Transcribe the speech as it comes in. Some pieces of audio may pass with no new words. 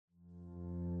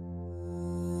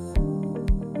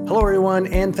Hello, everyone,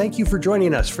 and thank you for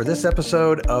joining us for this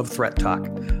episode of Threat Talk.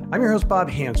 I'm your host, Bob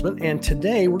Hansman, and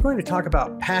today we're going to talk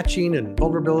about patching and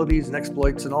vulnerabilities and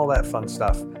exploits and all that fun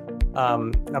stuff.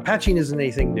 Now, patching isn't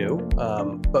anything new,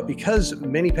 but because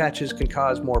many patches can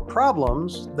cause more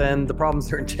problems than the problems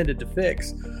they're intended to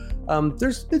fix,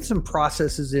 there's been some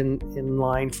processes in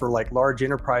line for like large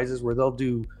enterprises where they'll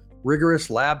do rigorous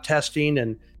lab testing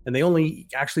and they only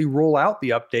actually roll out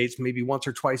the updates maybe once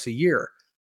or twice a year.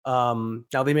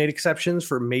 Now, they made exceptions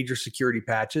for major security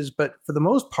patches, but for the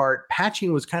most part,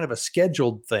 patching was kind of a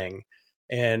scheduled thing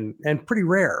and pretty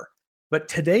rare. But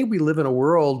today we live in a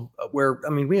world where,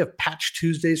 we have Patch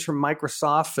Tuesdays from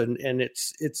Microsoft, and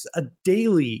it's a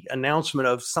daily announcement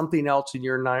of something else in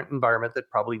your environment that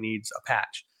probably needs a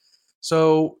patch.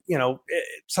 So,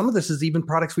 some of this is even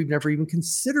products we've never even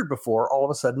considered before, all of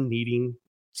a sudden needing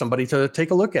somebody to take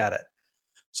a look at it.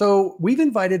 So we've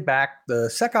invited back the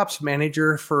SecOps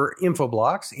manager for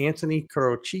Infoblox, Anthony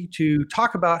Carocci, to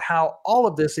talk about how all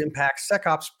of this impacts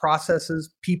SecOps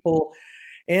processes, people,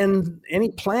 and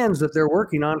any plans that they're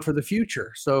working on for the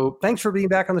future. So thanks for being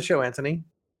back on the show, Anthony.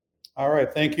 All right,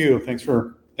 thank you. Thanks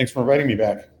for inviting me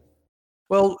back.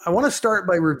 Well, I want to start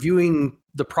by reviewing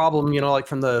the problem, like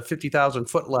from the 50,000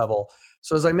 foot level.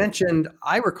 So as I mentioned,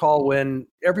 I recall when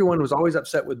everyone was always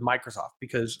upset with Microsoft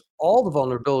because all the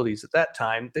vulnerabilities at that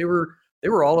time, they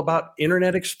were all about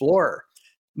Internet Explorer.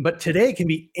 But today it can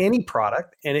be any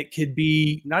product, and it could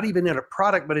be not even in a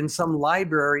product, but in some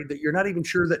library that you're not even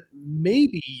sure that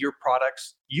maybe your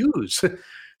products use.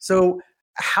 So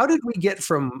how did we get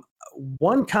from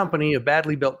one company of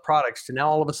badly built products to now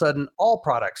all of a sudden all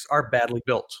products are badly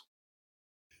built?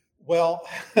 Well,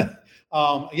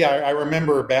 I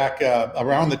remember back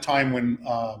around the time when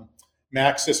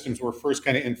Mac systems were first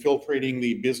kind of infiltrating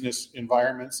the business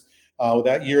environments.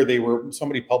 That year,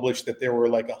 somebody published that there were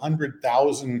like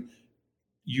 100,000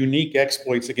 unique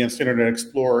exploits against Internet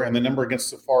Explorer, and the number against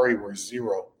Safari were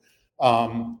 0.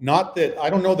 Not that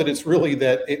I don't know that it's really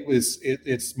that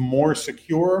it's more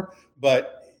secure,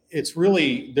 but it's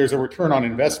really there's a return on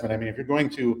investment. If you're going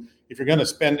to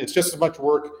spend, it's just as much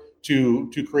work to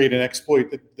create an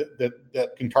exploit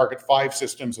that can target 5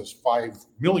 systems as 5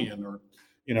 million, or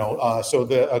so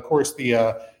of course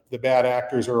the bad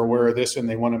actors are aware of this, and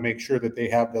they want to make sure that they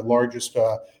have the largest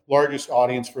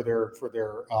audience for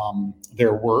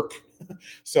their work.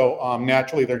 So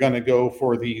naturally they're going to go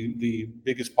for the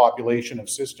biggest population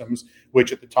of systems,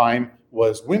 which at the time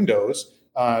was Windows.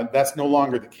 That's no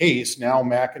longer the case now.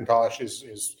 Macintosh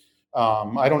is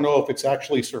I don't know if it's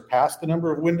actually surpassed the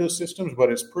number of Windows systems, but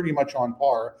it's pretty much on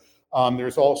par.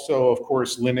 There's also, of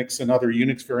course, Linux and other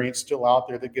Unix variants still out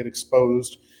there that get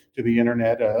exposed to the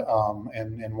internet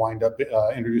and wind up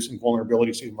introducing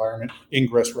vulnerabilities to the environment,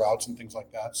 ingress routes, and things like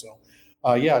that. So,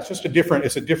 it's just a different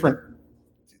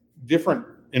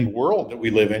in world that we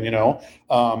live in,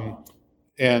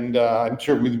 And I'm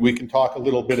sure we can talk a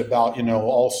little bit about,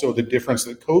 also the difference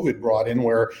that COVID brought in,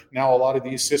 where now a lot of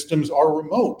these systems are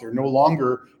remote. They're no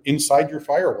longer inside your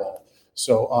firewall.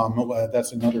 So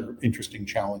that's another interesting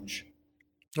challenge.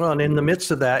 Well, and in the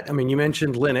midst of that, you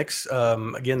mentioned Linux.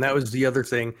 Again, that was the other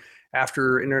thing.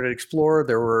 After Internet Explorer,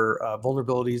 there were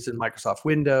vulnerabilities in Microsoft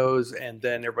Windows, and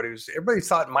then everybody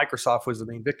thought Microsoft was the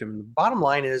main victim. The bottom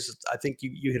line is, I think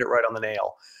you hit it right on the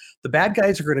nail. The bad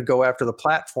guys are going to go after the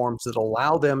platforms that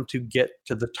allow them to get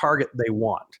to the target they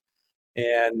want.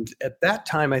 And at that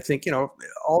time, I think,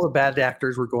 all the bad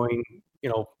actors were going,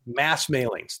 mass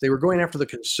mailings. They were going after the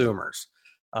consumers.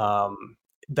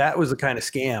 That was the kind of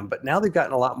scam. But now they've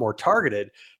gotten a lot more targeted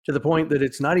to the point that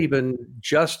it's not even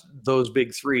just those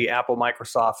big three, Apple,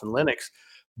 Microsoft, and Linux.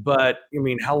 But,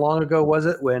 how long ago was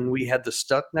it when we had the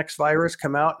Stuxnet virus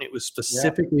come out, and it was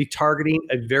specifically targeting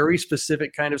a very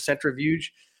specific kind of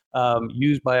centrifuge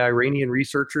used by Iranian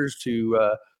researchers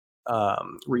to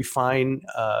refine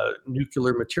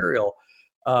nuclear material.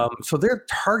 So they're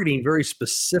targeting very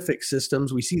specific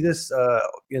systems. We see this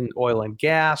in oil and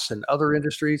gas and other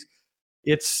industries.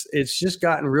 It's just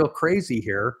gotten real crazy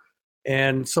here.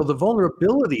 And so the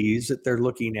vulnerabilities that they're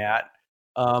looking at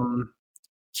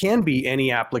can be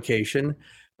any application.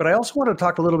 But I also want to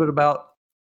talk a little bit about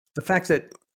the fact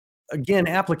that, again,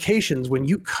 applications, when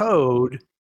you code,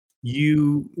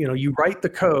 you write the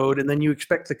code, and then you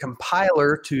expect the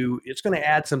compiler it's going to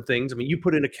add some things. You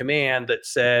put in a command that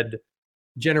said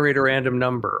generate a random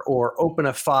number, or open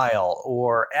a file,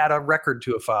 or add a record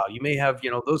to a file. You may have,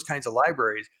 those kinds of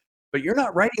libraries, but you're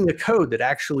not writing the code that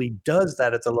actually does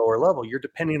that at the lower level. You're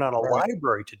depending on a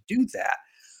library to do that.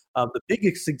 The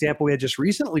biggest example we had just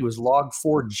recently was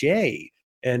Log4j,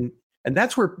 and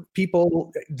that's where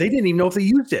people, they didn't even know if they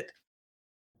used it.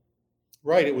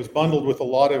 Right. It was bundled with a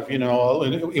lot of,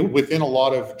 within a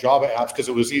lot of Java apps because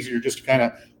it was easier just to kind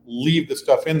of leave the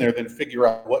stuff in there than figure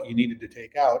out what you needed to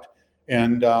take out.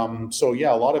 And so,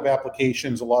 yeah, a lot of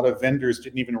applications, a lot of vendors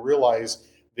didn't even realize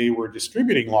they were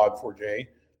distributing Log4j.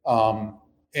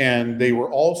 And they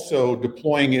were also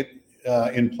deploying it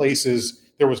in places,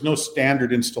 there was no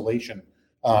standard installation.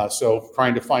 So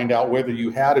trying to find out whether you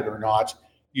had it or not,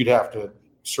 you'd have to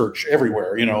search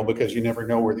everywhere, because you never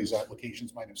know where these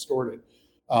applications might have stored it.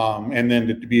 And then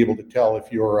to be able to tell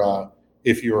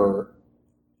if you're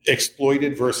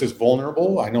exploited versus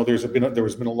vulnerable. I know there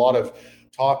has been a lot of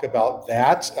talk about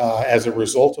that as a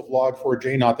result of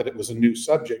Log4j. Not that it was a new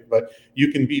subject, but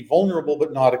you can be vulnerable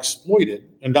but not exploited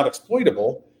and not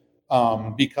exploitable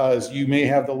because you may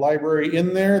have the library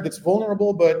in there that's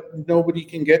vulnerable, but nobody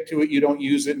can get to it. You don't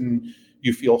use it, and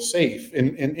you feel safe.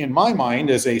 In my mind,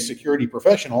 as a security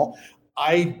professional,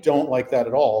 I don't like that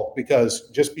at all, because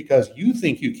just because you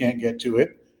think you can't get to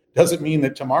it doesn't mean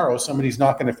that tomorrow somebody's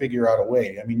not going to figure out a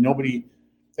way. I mean, nobody.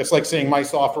 It's like saying my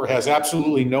software has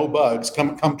absolutely no bugs.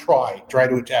 Come try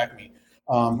to attack me.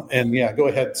 And yeah, go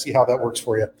ahead and see how that works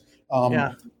for you.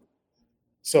 Yeah.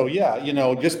 So yeah,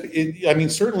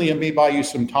 certainly it may buy you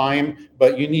some time,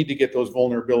 but you need to get those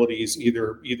vulnerabilities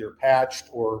either patched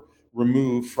or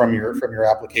removed from your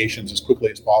applications as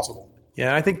quickly as possible.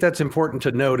 Yeah, I think that's important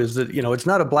to note, is that, it's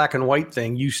not a black and white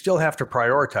thing. You still have to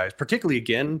prioritize, particularly,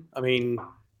 again, I mean,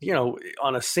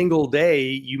 on a single day,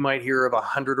 you might hear of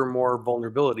 100 or more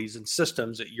vulnerabilities in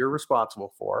systems that you're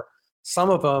responsible for.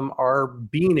 Some of them are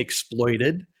being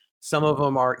exploited. Some of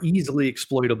them are easily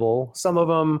exploitable. Some of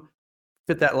them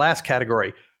fit that last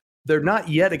category. They're not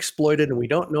yet exploited, and we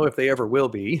don't know if they ever will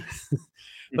be.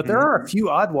 But there are a few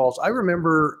oddballs. I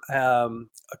remember a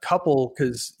couple,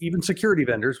 because even security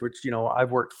vendors, which,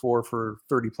 I've worked for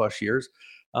 30 plus years,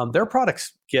 their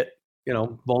products get,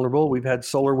 vulnerable. We've had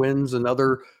SolarWinds and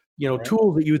other, right,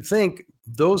 tools that you would think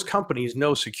those companies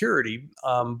know security.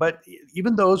 But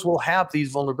even those will have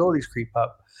these vulnerabilities creep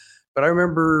up. But I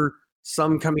remember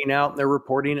some coming out and they're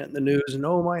reporting it in the news, and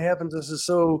oh my heavens, this is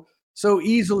so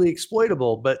easily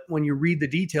exploitable. But when you read the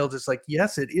details, it's like,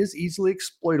 yes, it is easily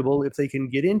exploitable if they can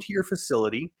get into your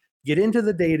facility, get into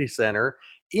the data center,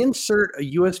 insert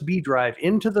a USB drive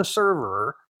into the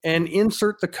server, and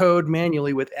insert the code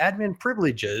manually with admin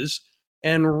privileges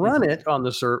and run it on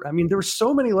the server. I mean, there were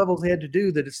so many levels they had to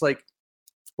do that it's like,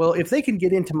 well, if they can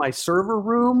get into my server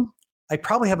room, I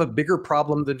probably have a bigger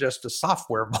problem than just a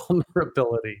software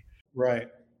vulnerability. Right.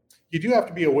 You do have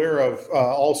to be aware of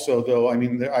also, though, I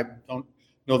mean, I don't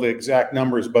know the exact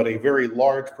numbers, but a very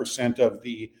large percent of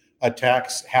the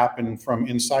attacks happen from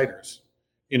insiders.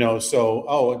 So,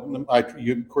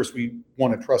 of course, we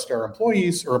want to trust our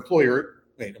employees or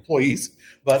employees,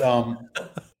 but,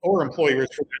 or employers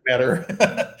for that matter.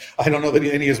 I don't know that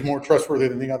any is more trustworthy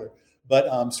than the other.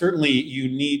 But certainly you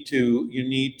need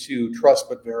to trust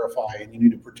but verify, and you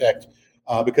need to protect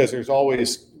because there's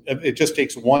always, it just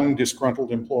takes one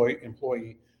disgruntled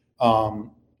employee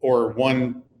or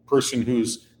one person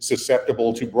who's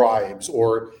susceptible to bribes.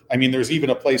 Or, I mean, there's even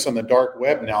a place on the dark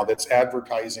web now that's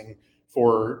advertising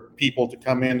for people to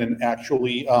come in and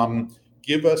actually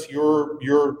give us your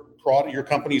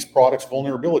company's products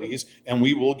vulnerabilities, and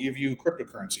we will give you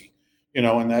cryptocurrency.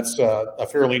 And that's a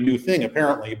fairly new thing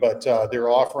apparently, but they're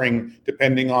offering,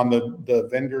 depending on the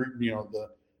vendor,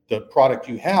 the product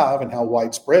you have and how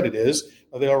widespread it is,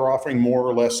 they are offering more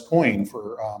or less coin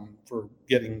for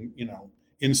getting,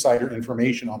 insider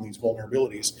information on these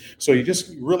vulnerabilities. So you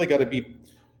just really got to be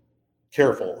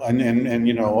careful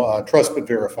and trust but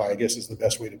verify, I guess, is the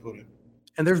best way to put it.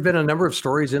 And there's been a number of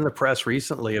stories in the press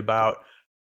recently about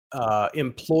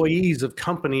employees of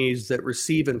companies that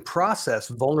receive and process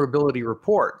vulnerability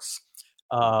reports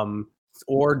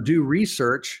or do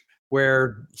research,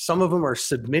 where some of them are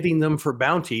submitting them for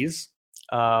bounties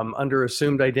under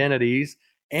assumed identities,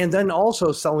 and then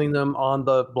also selling them on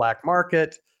the black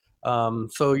market.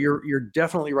 So you're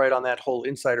definitely right on that whole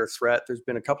insider threat. There's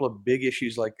been a couple of big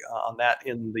issues like on that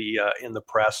in the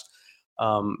press.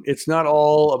 It's not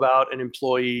all about an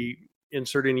employee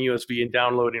inserting a USB and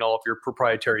downloading all of your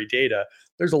proprietary data.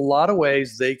 There's a lot of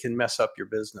ways they can mess up your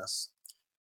business.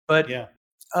 But yeah.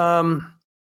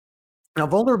 Now,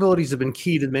 vulnerabilities have been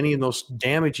key to many of the most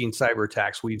damaging cyber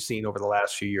attacks we've seen over the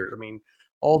last few years. I mean,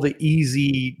 all the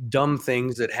easy, dumb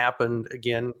things that happened,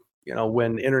 again,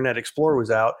 when Internet Explorer was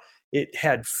out, it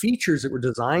had features that were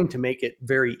designed to make it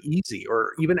very easy.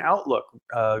 Or even Outlook,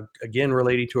 again,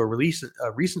 relating to a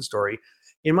recent story.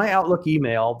 In my Outlook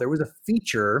email, there was a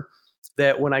feature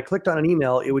that when I clicked on an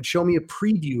email, it would show me a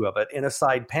preview of it in a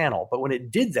side panel. But when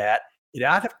it did that, it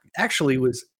actually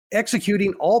was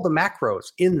executing all the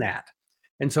macros in that.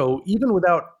 And so even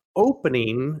without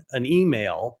opening an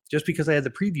email, just because I had the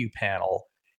preview panel,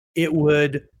 it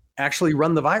would actually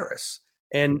run the virus.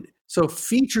 And so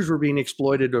features were being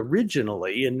exploited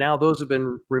originally, and now those have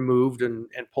been removed and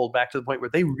pulled back to the point where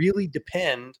they really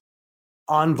depend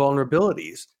on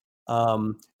vulnerabilities.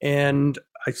 And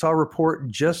I saw a report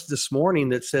just this morning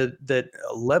that said that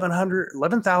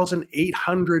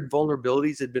 11,800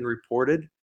 vulnerabilities had been reported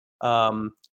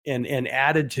and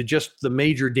added to just the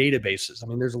major databases. I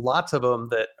mean, there's lots of them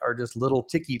that are just little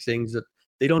ticky things that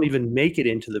they don't even make it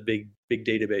into the big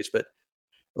database. But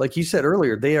like you said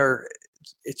earlier,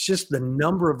 it's just the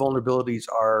number of vulnerabilities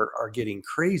are getting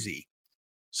crazy.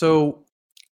 So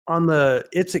on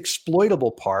it's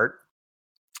exploitable part,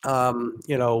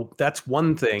 that's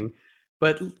one thing.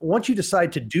 But once you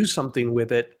decide to do something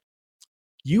with it,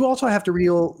 you also have to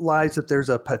realize that there's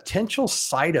a potential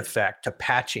side effect to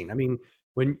patching. I mean,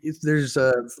 if there's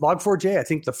a Log4j, I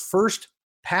think the first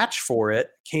patch for it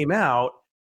came out,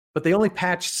 but they only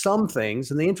patched some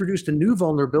things, and they introduced a new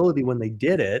vulnerability when they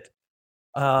did it.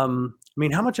 I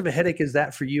mean, how much of a headache is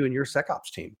that for you and your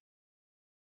SecOps team?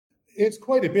 It's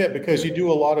quite a bit, because you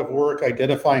do a lot of work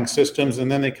identifying systems,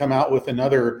 and then they come out with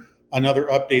another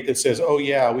update that says, oh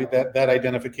yeah, that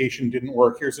identification didn't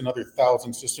work. Here's another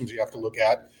 1,000 systems you have to look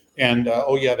at. And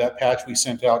oh yeah, that patch we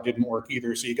sent out didn't work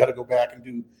either. So you got to go back and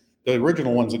do the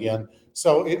original ones again.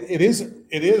 So it is an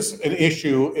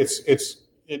issue.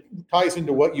 It ties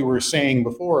into what you were saying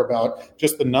before about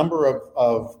just the number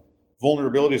of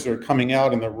vulnerabilities that are coming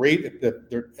out, and the rate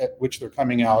at which they're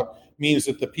coming out means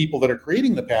that the people that are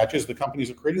creating the patches, the companies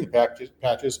that are creating the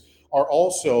patches, are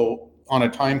also on a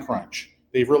time crunch.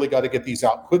 They've really got to get these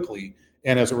out quickly,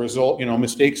 and as a result,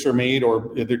 mistakes are made,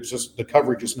 or the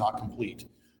coverage is not complete.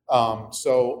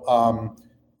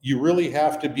 You really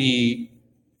have to be.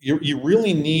 You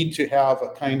really need to have a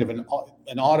kind of an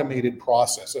automated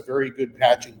process, a very good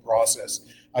patching process.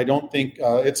 I don't think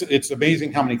it's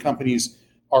amazing how many companies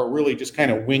are really just kind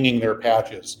of winging their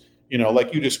patches.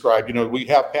 Like you described, we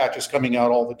have patches coming out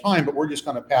all the time, but we're just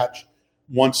going to patch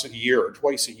once a year or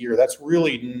twice a year. That's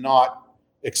really not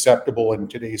acceptable in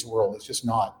today's world. It's just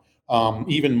not.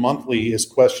 Even monthly is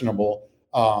questionable.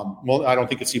 Well, I don't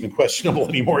think it's even questionable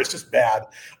anymore. It's just bad.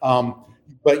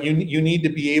 But you need to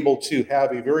be able to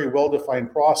have a very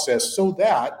well-defined process so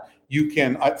that you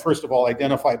can, first of all,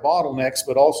 identify bottlenecks,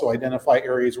 but also identify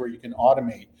areas where you can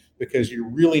automate, because you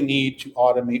really need to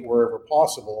automate wherever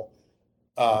possible.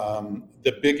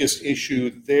 The biggest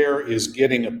issue there is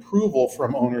getting approval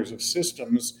from owners of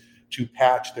systems to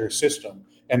patch their system.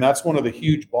 And that's one of the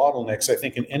huge bottlenecks, I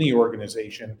think, in any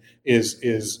organization is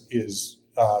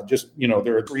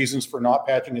there are reasons for not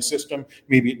patching a system.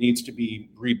 Maybe it needs to be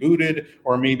rebooted,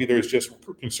 or maybe there's just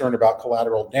concern about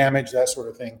collateral damage, that sort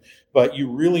of thing. But you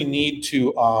really need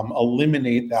to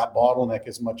eliminate that bottleneck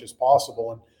as much as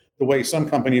possible. And the way some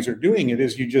companies are doing it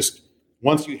is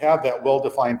once you have that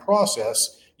well-defined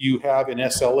process, you have an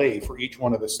SLA for each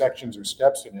one of the sections or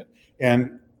steps in it.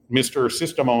 And Mr.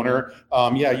 System Owner,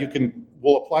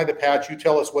 we'll apply the patch. You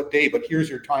tell us what day, but here's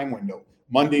your time window,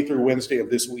 Monday through Wednesday of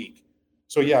this week.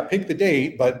 So yeah, pick the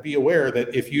date, but be aware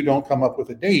that if you don't come up with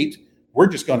a date, we're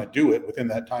just going to do it within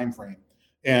that time frame.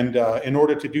 And in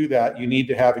order to do that, you need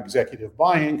to have executive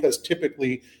buy-in, because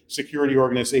typically security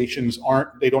organizations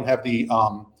don't have the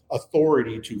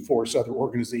authority to force other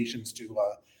organizations to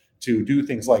do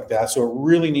things like that. So it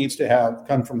really needs to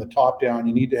come from the top down.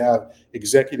 You need to have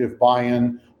executive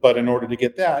buy-in, but in order to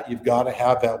get that, you've got to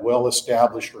have that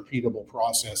well-established, repeatable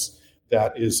process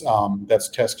that is that's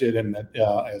tested and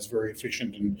that is very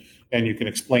efficient, and you can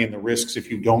explain the risks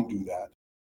if you don't do that.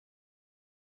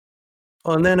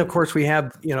 Well, and then of course we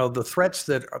have the threats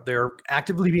that they're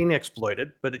actively being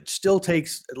exploited, but it still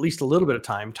takes at least a little bit of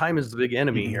time. Time is the big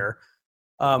enemy here.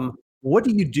 What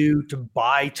do you do to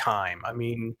buy time? I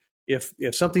mean, if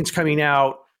something's coming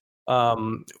out,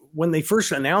 when they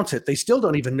first announce it, they still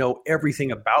don't even know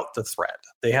everything about the threat.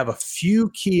 They have a few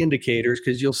key indicators,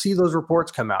 because you'll see those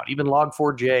reports come out. Even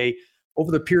Log4j,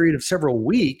 over the period of several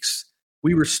weeks,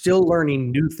 we were still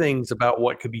learning new things about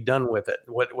what could be done with it,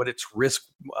 what its risk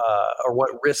or what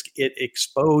risk it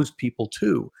exposed people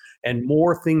to, and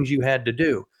more things you had to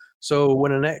do. So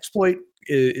when an exploit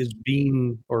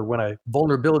when a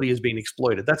vulnerability is being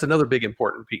exploited, that's another big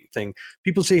important thing.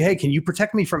 People say, hey, can you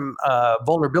protect me from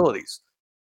vulnerabilities?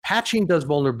 Patching does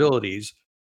vulnerabilities.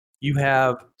 You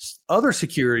have other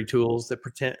security tools that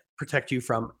protect you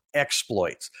from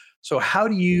exploits. So how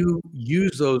do you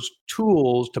use those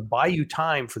tools to buy you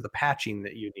time for the patching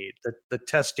that you need, the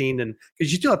testing, and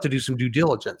because you still have to do some due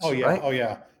diligence? Oh yeah, right? Oh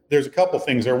yeah. there's a couple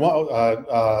things. There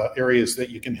are areas that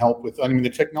you can help with. I mean, the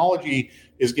technology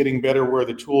is getting better where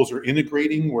the tools are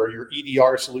integrating, where your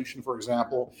EDR solution, for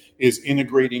example, is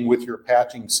integrating with your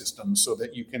patching system so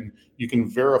that you can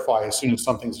verify as soon as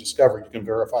something's discovered. You can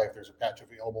verify if there's a patch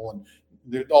available,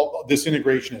 and all this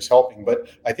integration is helping. But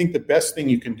I think the best thing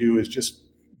you can do is just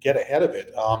get ahead of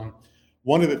it.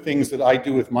 One of the things that I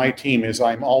do with my team is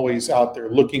I'm always out there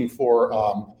looking for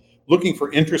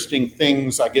interesting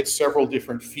things. I get several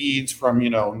different feeds from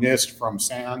NIST, from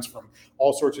SANS, from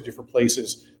all sorts of different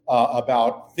places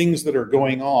about things that are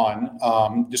going on.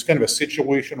 Just kind of a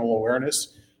situational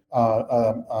awareness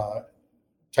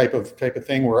type of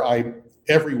thing where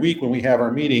every week when we have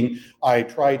our meeting, I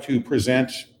try to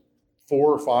present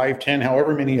 4 or 5, 10,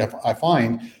 however many I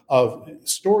find of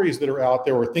stories that are out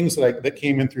there or things that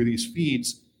came in through these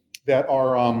feeds that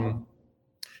are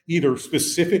either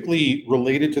specifically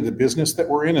related to the business that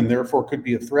we're in and therefore could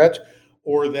be a threat,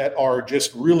 or that are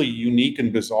just really unique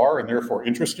and bizarre and therefore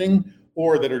interesting,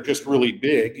 or that are just really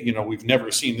big. We've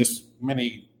never seen this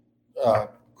many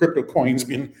crypto coins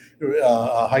being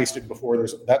heisted before.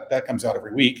 That comes out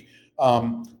every week.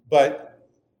 But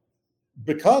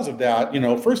because of that,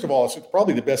 first of all, it's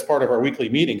probably the best part of our weekly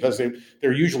meeting because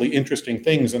they're usually interesting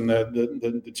things, and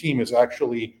the team has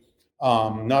actually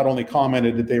not only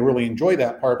commented that they really enjoy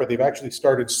that part, but they've actually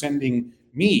started sending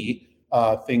me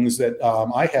things that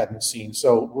I hadn't seen.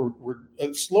 So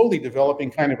we're slowly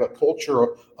developing kind of a culture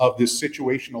of this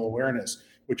situational awareness,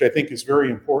 which I think is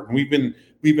very important. We've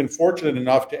been fortunate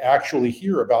enough to actually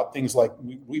hear about things like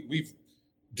we've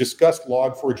discussed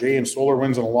Log4j and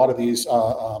SolarWinds and a lot of these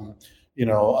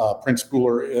Prince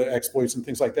Spooler exploits and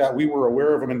things like that. We were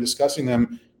aware of them and discussing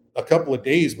them a couple of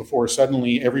days before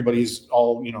suddenly everybody's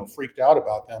all freaked out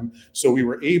about them. So we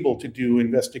were able to do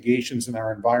investigations in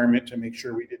our environment to make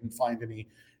sure we didn't find any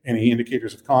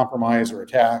indicators of compromise or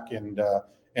attack, and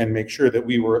make sure that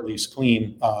we were at least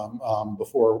clean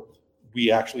before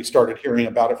we actually started hearing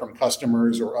about it from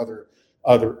customers or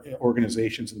other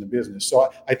organizations in the business.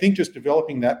 So I think just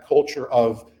developing that culture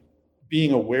of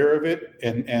being aware of it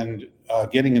and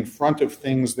getting in front of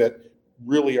things that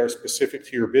really are specific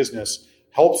to your business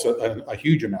helps a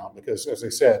huge amount, because as I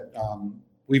said,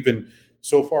 we've been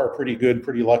so far pretty good,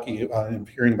 pretty lucky in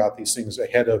hearing about these things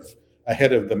ahead of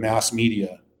the mass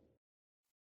media.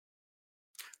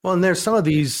 Well, and there's some of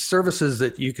these services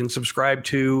that you can subscribe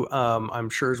to, I'm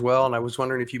sure as well. And I was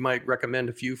wondering if you might recommend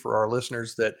a few for our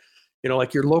listeners that,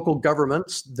 like your local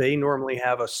governments, they normally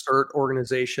have a CERT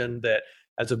organization that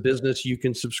as a business you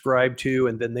can subscribe to,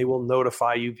 and then they will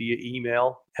notify you via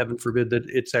email. Heaven forbid that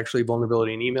it's actually a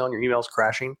vulnerability in email and your email's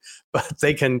crashing, but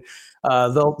they can,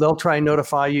 they'll try and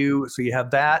notify you. So you have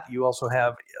that. You also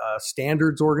have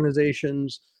standards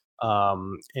organizations.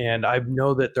 And I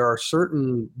know that there are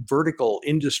certain vertical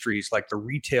industries like the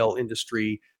retail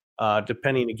industry,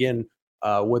 depending again,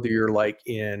 whether you're like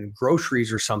in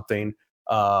groceries or something,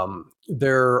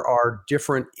 there are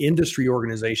different industry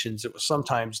organizations that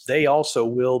sometimes they also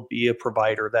will be a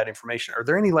provider of that information. Are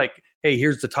there any hey,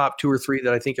 here's the top 2 or 3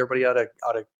 that I think everybody ought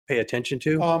to pay attention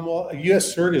to? Well,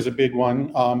 US CERT is a big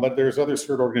one, but there's other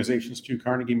CERT organizations too.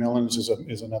 Carnegie Mellon's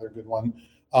is another good one.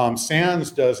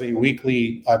 SANS does a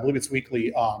weekly, I believe it's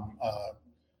weekly,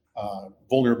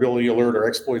 vulnerability alert or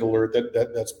exploit alert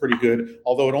that's pretty good,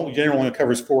 although it generally only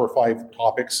covers 4 or 5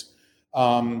 topics.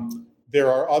 There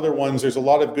are other ones. There's a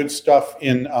lot of good stuff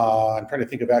in, I'm trying to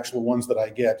think of actual ones that I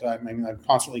get. I mean, I'm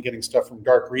constantly getting stuff from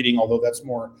Dark Reading, although that's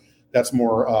more,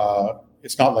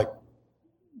 it's not like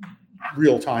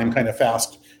real time kind of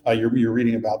fast. You're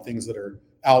reading about things that are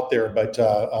out there, but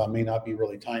may not be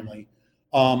really timely.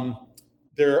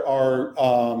 There are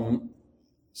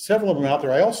several of them out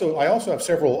there. I also have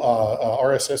several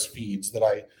RSS feeds that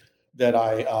I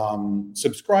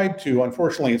subscribe to.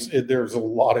 Unfortunately, there's a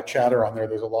lot of chatter on there.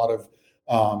 There's a lot of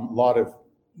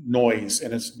noise,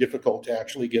 and it's difficult to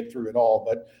actually get through it all.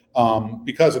 But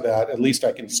because of that, at least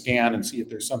I can scan and see if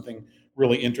there's something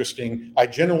really interesting. I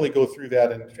generally go through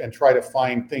that and try to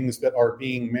find things that are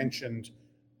being mentioned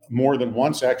more than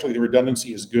once. Actually, the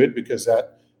redundancy is good because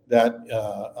that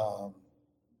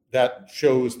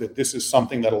shows that this is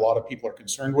something that a lot of people are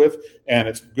concerned with, and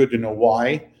it's good to know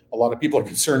why a lot of people are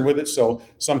concerned with it. So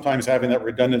sometimes having that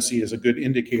redundancy is a good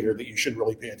indicator that you should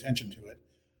really pay attention to it.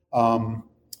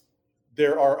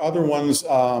 There are other ones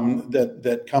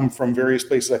that come from various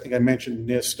places. I think I mentioned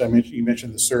NIST. You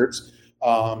mentioned the certs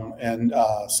and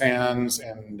SANS,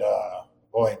 and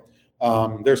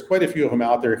there's quite a few of them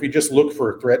out there. If you just look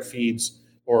for threat feeds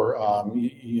or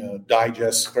threat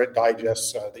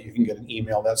digests that you can get an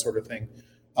email, that sort of thing,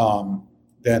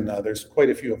 then there's quite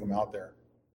a few of them out there.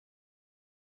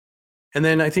 And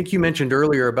then I think you mentioned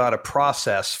earlier about a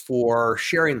process for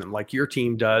sharing them, like your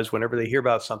team does. Whenever they hear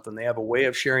about something, they have a way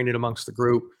of sharing it amongst the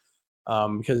group.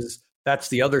 Because that's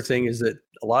the other thing, is that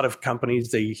a lot of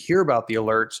companies, they hear about the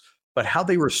alerts, but how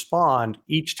they respond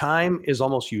each time is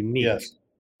almost unique. Yes.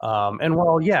 And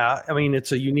while, yeah, I mean,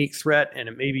 it's a unique threat, and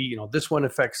it may be, this one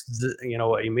affects,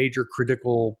 a major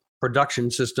critical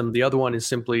production system. The other one is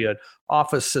simply an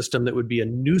office system that would be a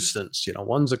nuisance.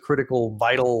 One's a critical,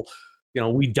 vital,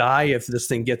 we die if this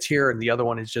thing gets here, and the other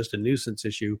one is just a nuisance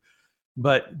issue.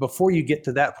 But before you get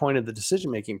to that point of the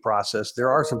decision-making process, there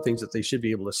are some things that they should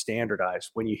be able to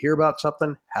standardize. When you hear about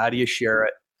something, how do you share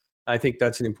it? I think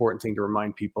that's an important thing to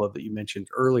remind people of that you mentioned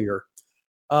earlier.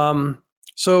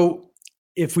 So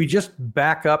if we just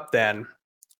back up then,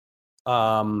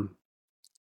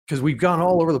 because we've gone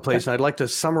all over the place, and I'd like to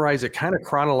summarize it kind of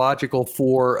chronological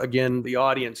for, again, the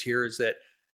audience here, is that,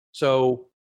 so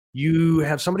you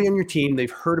have somebody on your team, they've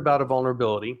heard about a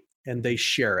vulnerability, and they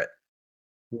share it.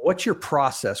 What's your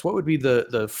process? What would be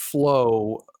the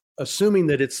flow, assuming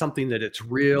that it's something that it's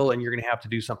real and you're going to have to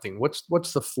do something?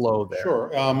 What's the flow there? Sure.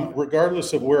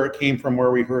 Regardless of where it came from,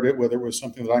 where we heard it, whether it was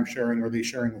something that I'm sharing or they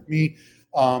sharing with me,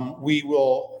 we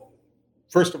will,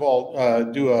 first of all,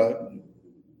 do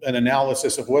an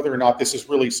analysis of whether or not this is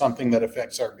really something that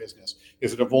affects our business.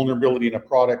 Is it a vulnerability in a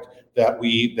product that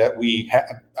we have,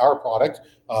 our product,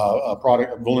 a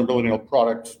vulnerability in a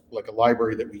product like a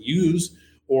library that we use,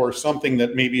 or something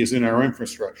that maybe is in our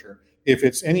infrastructure? If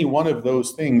it's any one of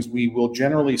those things, we will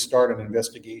generally start an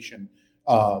investigation,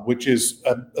 which is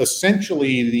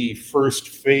essentially the first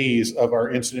phase of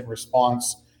our incident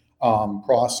response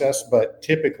process. But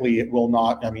typically, it will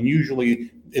not. I mean,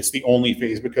 usually it's the only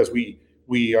phase, because we're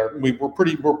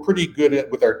pretty good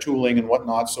at with our tooling and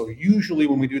whatnot. So usually,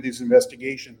 when we do these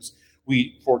investigations,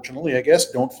 we fortunately, I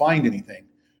guess, don't find anything.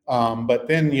 But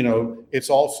then, it's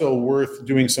also worth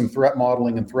doing some threat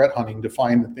modeling and threat hunting to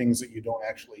find the things that you don't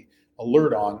actually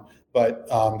alert on. But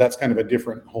that's kind of a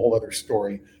different, whole other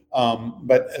story.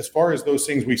 But as far as those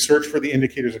things, we search for the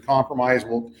indicators of compromise.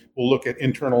 We'll look at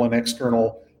internal and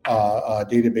external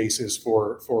databases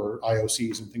for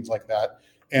IOCs and things like that.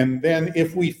 And then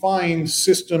if we find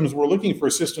systems, we're looking for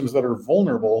systems that are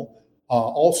vulnerable,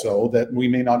 also that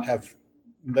may not have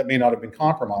been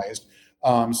compromised.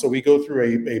 So we go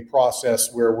through a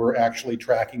process where we're actually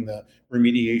tracking the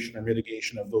remediation or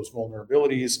mitigation of those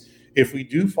vulnerabilities. If we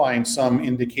do find some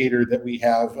indicator that we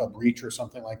have a breach or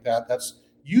something like that, that's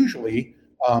usually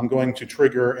going to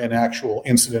trigger an actual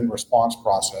incident response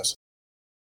process.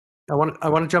 I want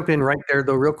to jump in right there,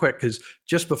 though, real quick, because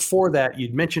just before that,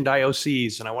 you'd mentioned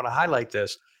IOCs, and I want to highlight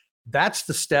this. That's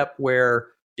the step where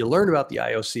you learn about the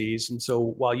IOCs. And so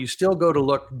while you still go to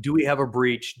look, do we have a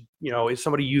breach? Is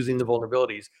somebody using the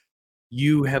vulnerabilities?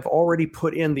 You have already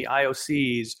put in the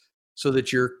IOCs so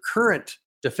that your current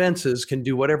defenses can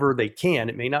do whatever they can.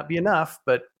 It may not be enough,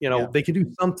 but they can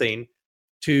do something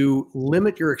to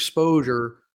limit your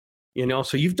exposure.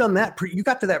 So you've done that. You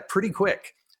got to that pretty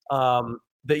quick.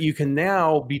 That you can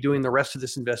now be doing the rest of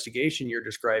this investigation you're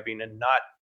describing, and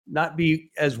not be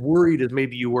as worried as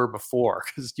maybe you were before,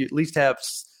 because you at least have,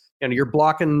 you're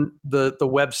blocking the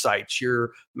websites, your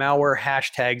malware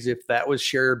hashtags, if that was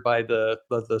shared by the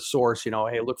source, hey,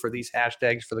 look for these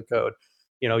hashtags for the code.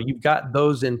 You've got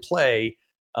those in play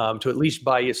to at least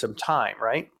buy you some time,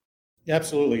 right?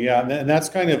 Absolutely, yeah, and that's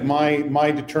kind of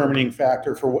my determining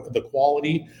factor for the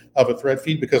quality of a threat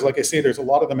feed, because, like I say, there's a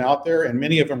lot of them out there, and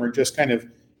many of them are just kind of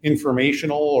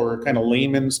informational or kind of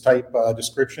layman's type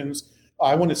descriptions.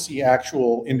 I want to see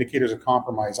actual indicators of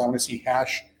compromise. I want to see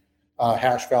hash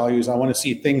values. I want to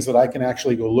see things that I can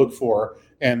actually go look for,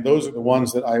 and those are the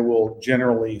ones that I will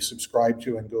generally subscribe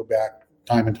to and go back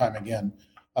time and time again,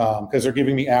 because they're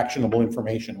giving me actionable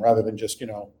information rather than just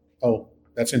oh,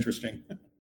 that's interesting.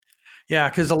 Yeah,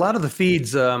 because a lot of the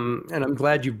feeds, and I'm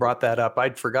glad you brought that up.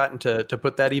 I'd forgotten to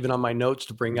put that even on my notes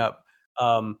to bring up.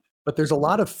 But there's a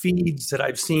lot of feeds that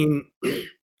I've seen.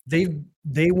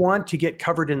 They want to get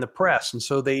covered in the press, and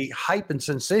so they hype and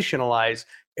sensationalize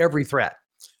every threat.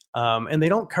 And they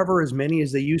don't cover as many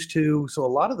as they used to. So a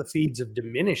lot of the feeds have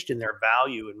diminished in their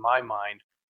value, in my mind,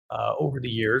 over the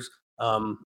years.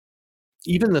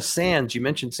 Even the SANS, you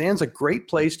mentioned SANS, a great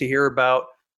place to hear about.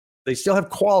 They still have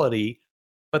quality,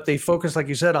 but they focus, like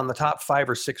you said, on the top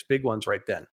 5 or 6 big ones right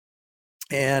then.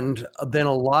 And then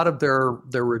a lot of their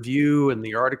review and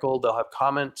the article, they'll have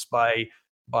comments by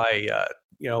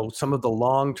some of the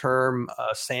long-term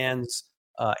SANS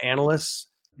analysts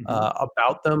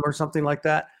about them or something like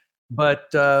that.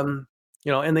 But and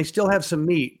they still have some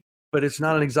meat, but it's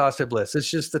not an exhaustive list. It's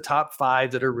just the top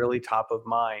 5 that are really top of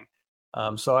mind.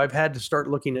 So I've had to start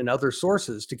looking in other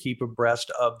sources to keep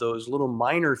abreast of those little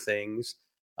minor things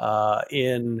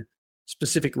in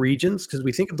specific regions, because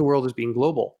we think of the world as being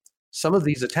global. Some of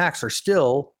these attacks are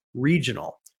still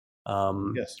regional.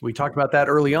 Yes. We talked about that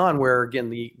early on, where again,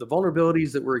 the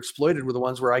vulnerabilities that were exploited were the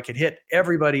ones where I could hit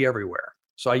everybody everywhere.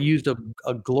 So I used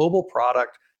a global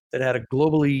product that had a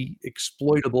globally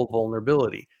exploitable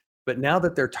vulnerability. But now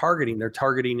that they're targeting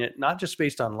it not just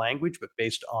based on language, but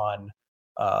based on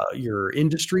your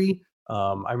industry.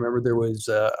 I remember there was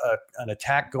an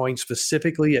attack going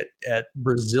specifically at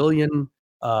Brazilian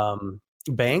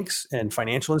banks and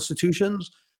financial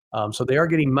institutions. So they are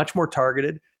getting much more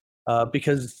targeted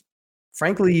because,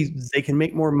 frankly, they can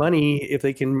make more money if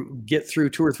they can get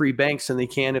through 2 or 3 banks than they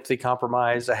can if they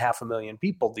compromise 500,000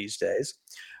 people these days.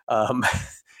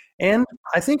 And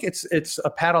I think it's a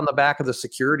pat on the back of the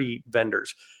security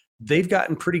vendors. They've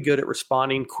gotten pretty good at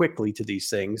responding quickly to these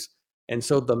things. And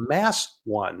so the mass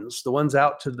ones, the ones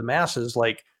out to the masses,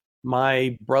 like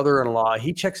my brother-in-law,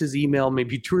 he checks his email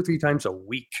maybe 2 or 3 times a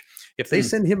week. If they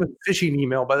send him a phishing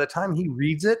email, by the time he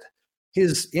reads it,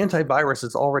 his antivirus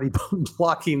is already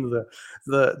blocking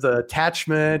the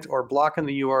attachment or blocking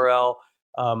the URL.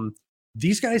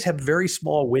 These guys have very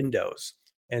small windows.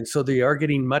 And so they are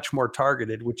getting much more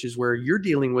targeted, which is where you're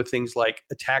dealing with things like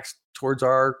attacks towards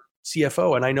our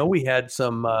CFO. And I know we had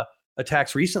some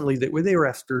attacks recently where they were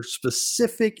after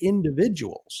specific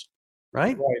individuals,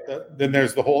 right? Right. Then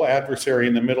there's the whole adversary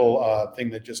in the middle thing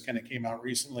that just kind of came out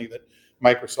recently that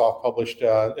Microsoft published.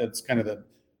 It's kind of the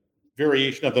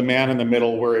variation of the man in the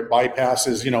middle, where it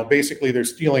bypasses, basically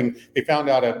they found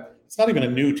out it's not even a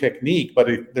new technique, but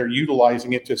they're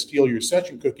utilizing it to steal your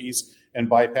session cookies and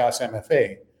bypass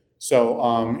MFA.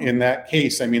 So in that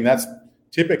case, that's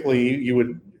typically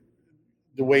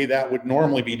the way that would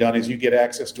normally be done is you get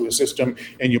access to a system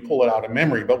and you pull it out of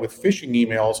memory. But with phishing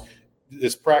emails,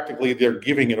 it's practically they're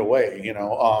giving it away.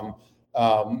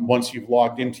 Once you've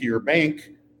logged into your bank,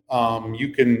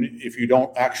 you can, if you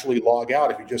don't actually log out,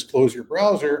 if you just close your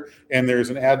browser and there's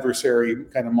an adversary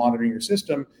kind of monitoring your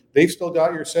system, they've still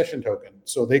got your session token.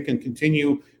 So they can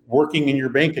continue working in your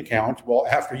bank account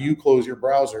after you close your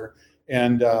browser.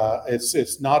 And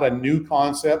it's not a new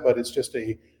concept, but it's just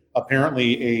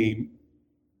apparently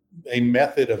a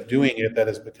method of doing it that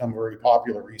has become very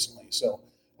popular recently. So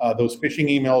those phishing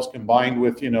emails combined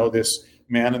with, this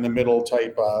man in the middle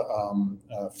type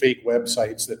fake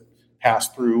websites that pass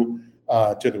through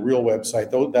to the real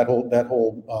website, that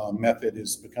whole method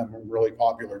has become really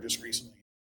popular just recently.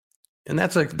 And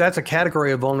that's a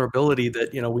category of vulnerability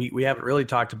that we haven't really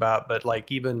talked about, but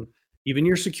like even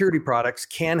your security products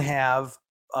can have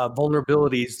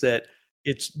vulnerabilities that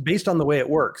it's based on the way it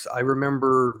works. I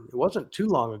remember it wasn't too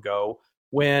long ago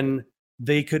when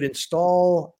they could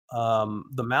install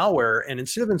the malware, and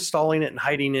instead of installing it and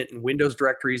hiding it in Windows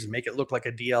directories and make it look like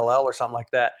a DLL or something like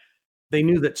that, they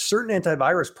knew that certain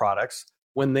antivirus products,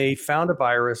 when they found a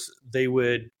virus, they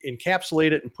would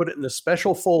encapsulate it and put it in a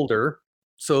special folder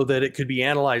so that it could be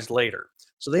analyzed later.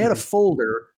 So they had a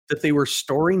folder that they were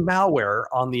storing malware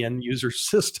on the end user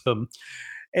system.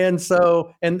 And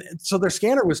so their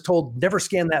scanner was told, never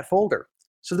scan that folder.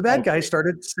 So the bad guys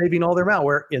started saving all their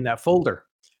malware in that folder.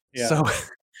 Yeah. So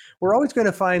we're always going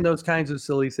to find those kinds of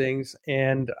silly things.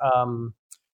 And,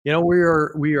 we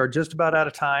are just about out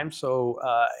of time. So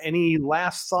any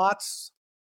last thoughts?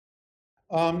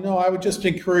 No, I would just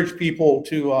encourage people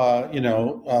to,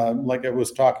 like I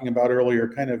was talking about earlier,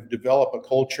 kind of develop a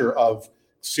culture of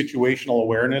situational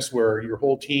awareness where your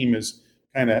whole team is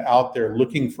kind of out there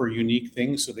looking for unique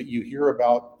things so that you hear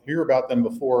about them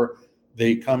before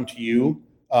they come to you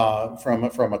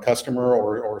from a customer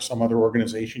or some other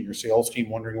organization, your sales team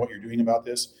wondering what you're doing about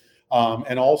this.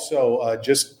 And also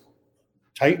just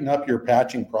tighten up your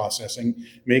patching processing,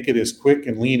 make it as quick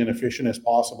and lean and efficient as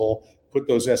possible. Put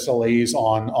those SLAs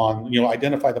on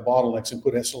identify the bottlenecks and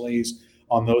put SLAs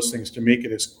on those things to make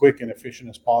it as quick and efficient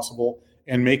as possible,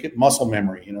 and make it muscle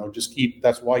memory.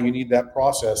 That's why you need that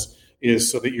process,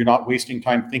 is so that you're not wasting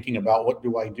time thinking about what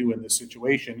do I do in this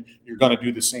situation. You're going to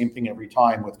do the same thing every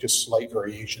time with just slight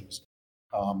variations.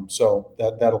 So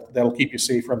that'll keep you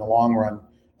safer in the long run,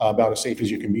 about as safe as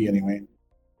you can be anyway.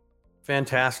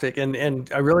 Fantastic.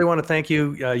 And I really want to thank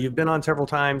you. You've been on several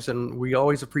times, and we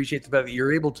always appreciate the fact that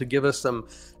you're able to give us some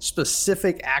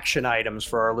specific action items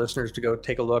for our listeners to go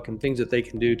take a look and things that they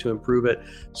can do to improve it.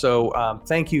 So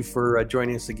thank you for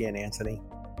joining us again, Anthony.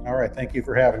 All right. Thank you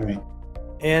for having me.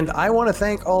 And I want to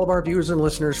thank all of our viewers and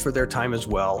listeners for their time as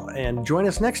well. And join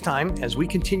us next time as we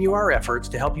continue our efforts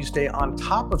to help you stay on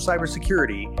top of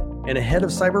cybersecurity and ahead of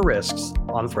cyber risks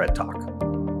on Threat Talk.